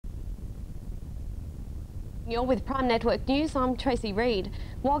You're with Prime Network News. I'm Tracy Reid.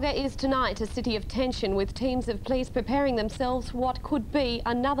 Wagga is tonight a city of tension, with teams of police preparing themselves for what could be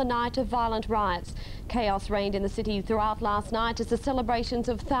another night of violent riots. Chaos reigned in the city throughout last night as the celebrations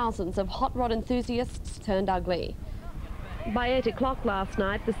of thousands of hot rod enthusiasts turned ugly. By 8 o'clock last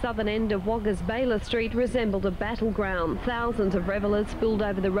night, the southern end of Wagga's Baylor Street resembled a battleground. Thousands of revellers spilled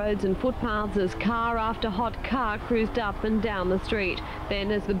over the roads and footpaths as car after hot car cruised up and down the street. Then,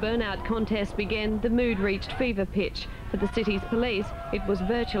 as the burnout contest began, the mood reached fever pitch. For the city's police, it was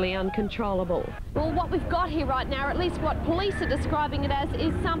virtually uncontrollable. Well, what we've got here right now, or at least what police are describing it as,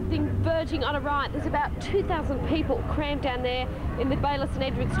 is something verging on a riot. There's about 2,000 people crammed down there in the Baylor and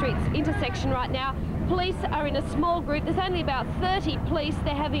Edward Streets intersection right now. Police are in a small group. There's only about 30 police.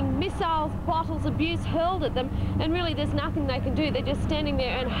 They're having missiles, bottles, abuse hurled at them, and really there's nothing they can do. They're just standing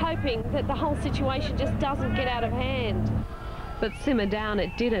there and hoping that the whole situation just doesn't get out of hand. But simmer down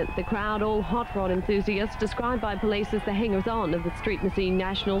it didn't. The crowd, all hot rod enthusiasts, described by police as the hangers-on of the Street Machine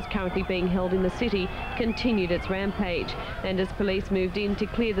Nationals currently being held in the city, continued its rampage. And as police moved in to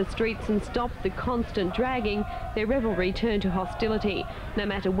clear the streets and stop the constant dragging, their revelry turned to hostility. No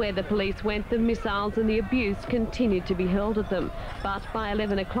matter where the police went, the missiles and the abuse continued to be hurled at them. But by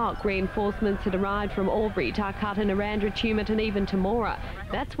 11 o'clock, reinforcements had arrived from Albury, Tarcutta, Narrandera, Tumut and even Temora.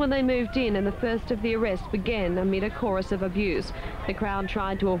 That's when they moved in, and the first of the arrests began amid a chorus of abuse. The crowd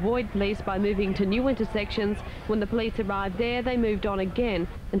tried to avoid police by moving to new intersections. When the police arrived there, they moved on again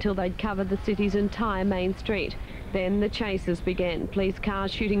until they'd covered the city's entire main street. Then the chases began, police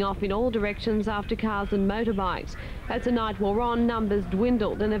cars shooting off in all directions after cars and motorbikes. As the night wore on, numbers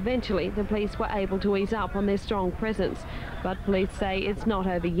dwindled, and eventually the police were able to ease up on their strong presence. But police say it's not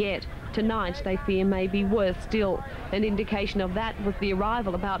over yet. Tonight, they fear may be worse still. An indication of that was the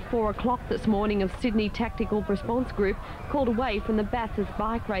arrival about 4 o'clock this morning of Sydney Tactical Response Group, called away from the Bathurst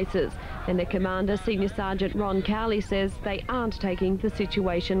bike races. And their commander, Senior Sergeant Ron Cowley, says they aren't taking the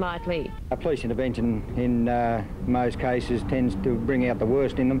situation lightly. A police intervention in most cases tends to bring out the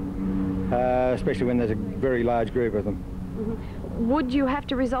worst in them, especially when there's a very large group of them. Would you have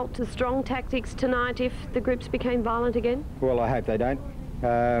to resort to strong tactics tonight if the groups became violent again? Well, I hope they don't.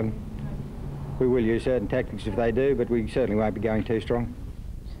 We will use certain tactics if they do, but we certainly won't be going too strong.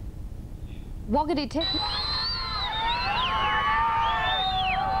 Wagga detective.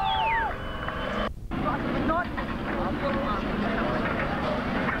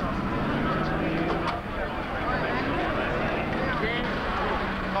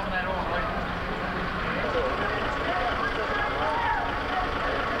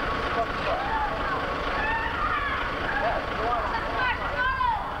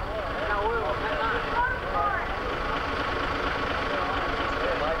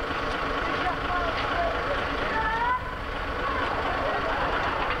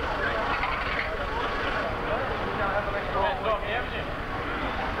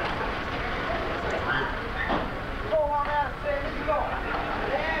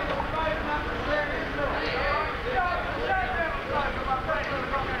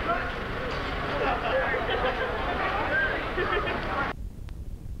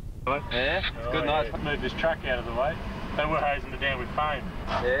 Yeah, it's good night. Move this truck out of the way. They were hosing it down with foam.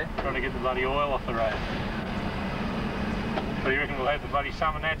 Yeah. Trying to get the bloody oil off the road. So you reckon we'll have the bloody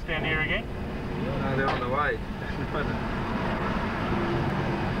summer gnats down here again? No, they're on the way.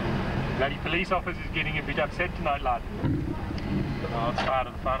 Bloody police officers getting a bit upset tonight, lad. Oh, it's part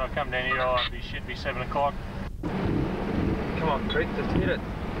of the fun. I'll come down here, it should be 7 o'clock. Come on, Creek, just hit it.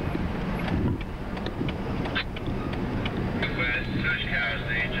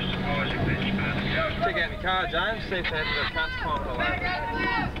 Check out the car, James, see if they have the cunts climb all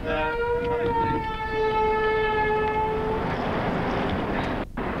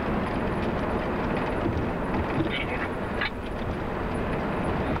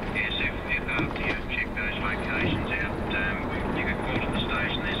check those locations out. You could call to the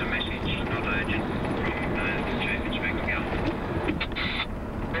station, there's a message, not urgent, from Chief Inspector Gallagher.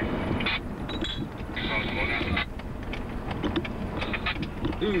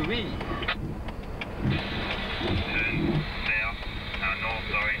 Ooh-wee. North,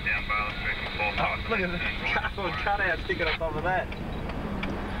 sorry, down Baylor Street and 4 Look at the cardboard cutout sticking on top of that.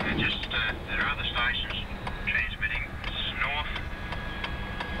 And just, there are other stations transmitting north,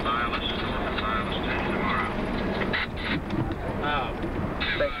 Baylor, north and Baylor to tomorrow. Oh.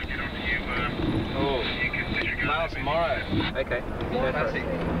 So, get on to you, you can disregard Baylor tomorrow. Okay. Fantastic.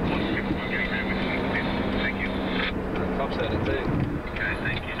 People were getting there with thank you. The cops heard it too. Okay,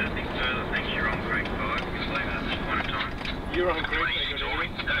 thank you. Nothing further. Thanks, you're on Creek 5. We can leave it at this point in time. You're on Creek, good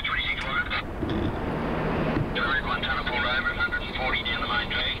morning. 26 over. Direct 1 ton of 4 over, 140 down the main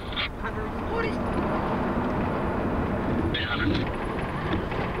drag. 140? 800.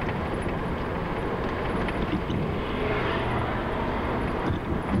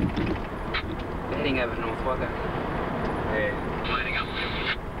 Heading over North Wagga. Yeah. Lining up.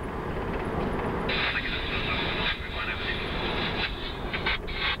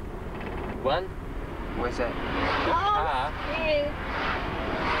 One? Where's that? Ah.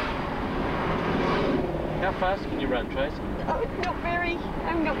 How fast can you run, Tracy? Oh, not very.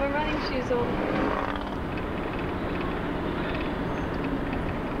 I haven't got my running shoes on.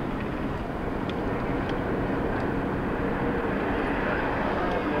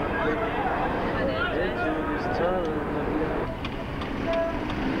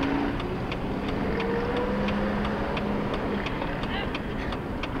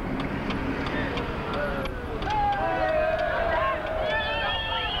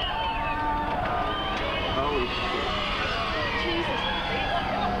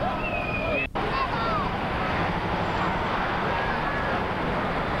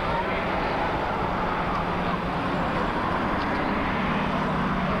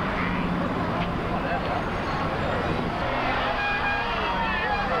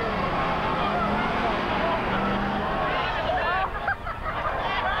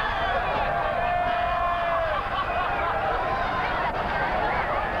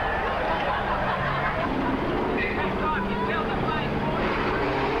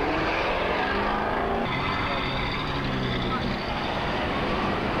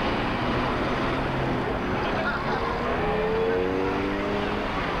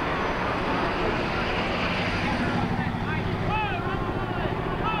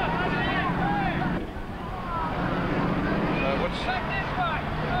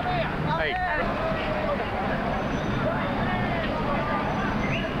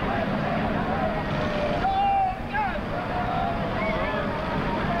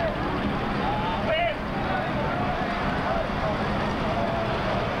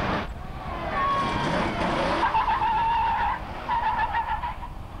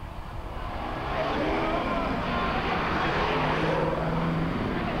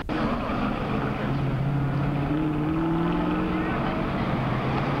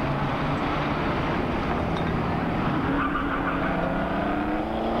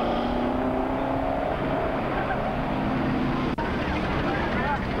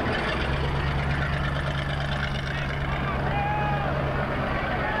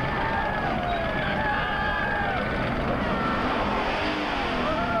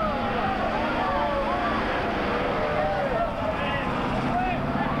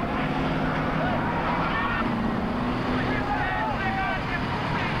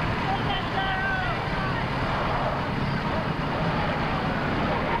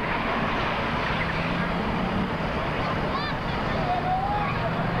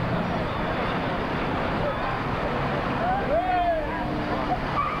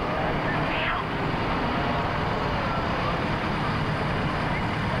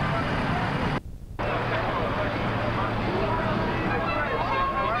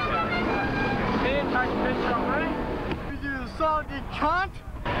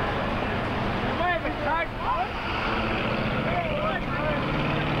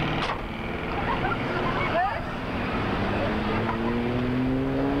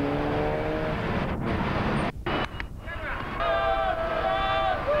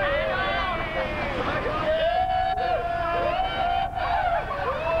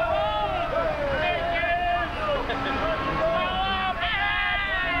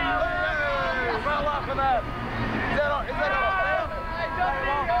 Well up for that.